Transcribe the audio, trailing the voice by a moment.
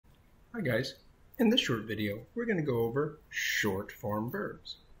Hi guys, in this short video we're going to go over short form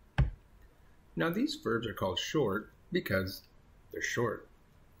verbs. Now these verbs are called short because they're short,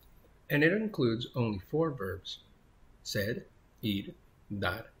 and it includes only 4 verbs: ser, ir,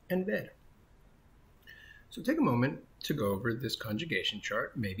 dar, and ver. So take a moment to go over this conjugation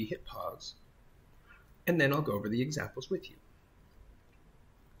chart, maybe hit pause, and then I'll go over the examples with you.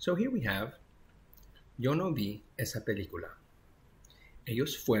 So here we have, yo no vi esa película.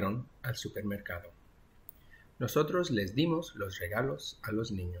 Ellos fueron al supermercado. Nosotros les dimos los regalos a los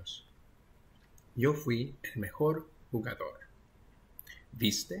niños. Yo fui el mejor jugador.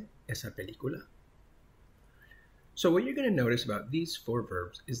 ¿Viste esa película? So what you're going to notice about these 4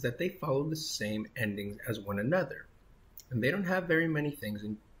 verbs is that they follow the same endings as one another, and they don't have very many things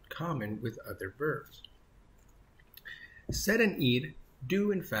in common with other verbs. Ser and ir do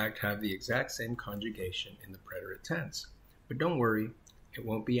in fact have the exact same conjugation in the preterite tense, but don't worry, it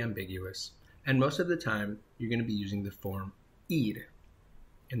won't be ambiguous, and most of the time you're going to be using the form ir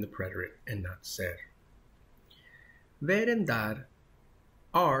in the preterite and not ser. Ver and dar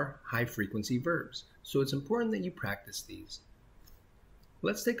are high-frequency verbs, so it's important that you practice these.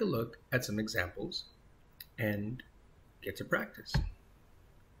 Let's take a look at some examples and get to practice.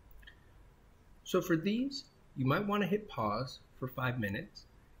 So for these, you might want to hit pause for 5 minutes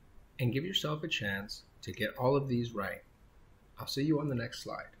and give yourself a chance to get all of these right. I'll see you on the next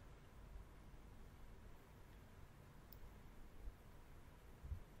slide.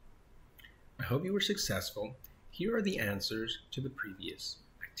 I hope you were successful. Here are the answers to the previous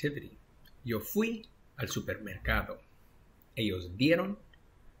activity. Yo fui al supermercado. Ellos dieron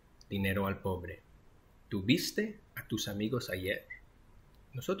dinero al pobre. ¿Tú viste a tus amigos ayer?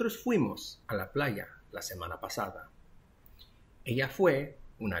 Nosotros fuimos a la playa la semana pasada. Ella fue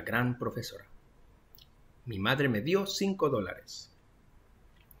una gran profesora. Mi madre me dio $5.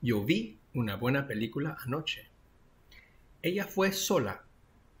 Yo vi una buena película anoche. Ella fue sola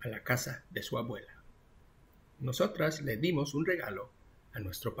a la casa de su abuela. Nosotras le dimos un regalo a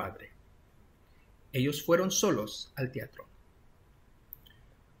nuestro padre. Ellos fueron solos al teatro.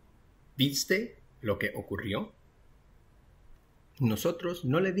 ¿Viste lo que ocurrió? Nosotros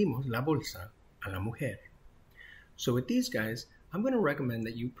no le dimos la bolsa a la mujer. So with these guys, I'm going to recommend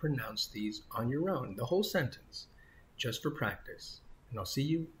that you pronounce these on your own, the whole sentence, just for practice. And I'll see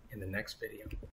you in the next video.